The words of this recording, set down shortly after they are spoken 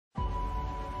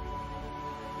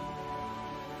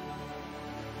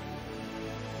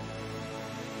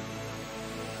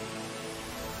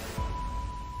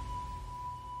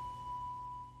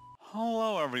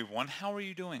Hello everyone, how are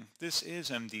you doing? This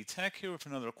is MD Tech here with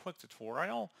another quick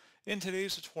tutorial. In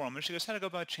today's tutorial, I'm going to show you guys how to go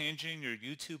about changing your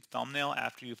YouTube thumbnail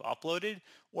after you've uploaded,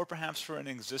 or perhaps for an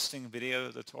existing video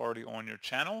that's already on your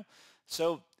channel.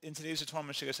 So in today's tutorial, I'm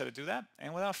going to show you guys how to do that.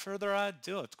 And without further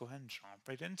ado, let's go ahead and jump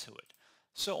right into it.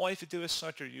 So all you have to do is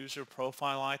select your user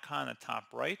profile icon in the top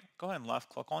right. Go ahead and left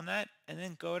click on that, and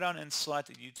then go down and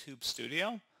select YouTube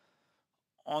Studio.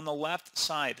 On the left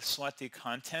side, select the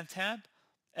Content tab.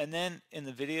 And then in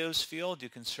the videos field, you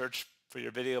can search for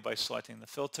your video by selecting the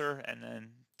filter and then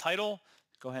title.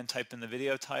 Go ahead and type in the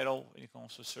video title. You can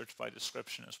also search by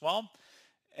description as well.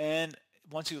 And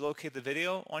once you locate the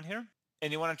video on here,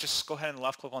 and you want to just go ahead and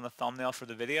left click on the thumbnail for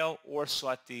the video or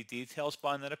select the details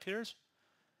button that appears.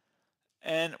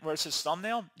 And where it says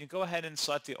thumbnail, you go ahead and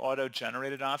select the auto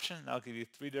generated option. That'll give you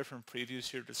 3 different previews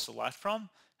here to select from.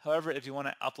 However, if you want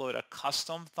to upload a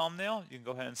custom thumbnail, you can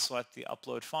go ahead and select the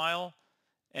upload file.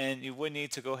 And you would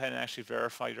need to go ahead and actually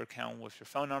verify your account with your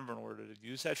phone number in order to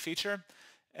use that feature.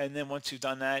 And then once you've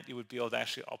done that, you would be able to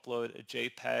actually upload a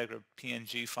JPEG or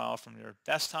PNG file from your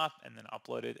desktop and then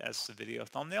upload it as the video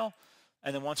thumbnail.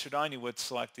 And then once you're done, you would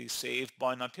select the Save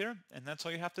button up here, and that's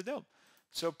all you have to do.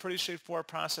 So pretty straightforward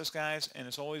process, guys. And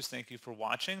as always, thank you for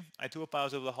watching. I do hope I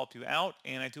was able to help you out,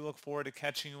 and I do look forward to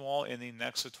catching you all in the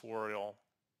next tutorial.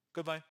 Goodbye.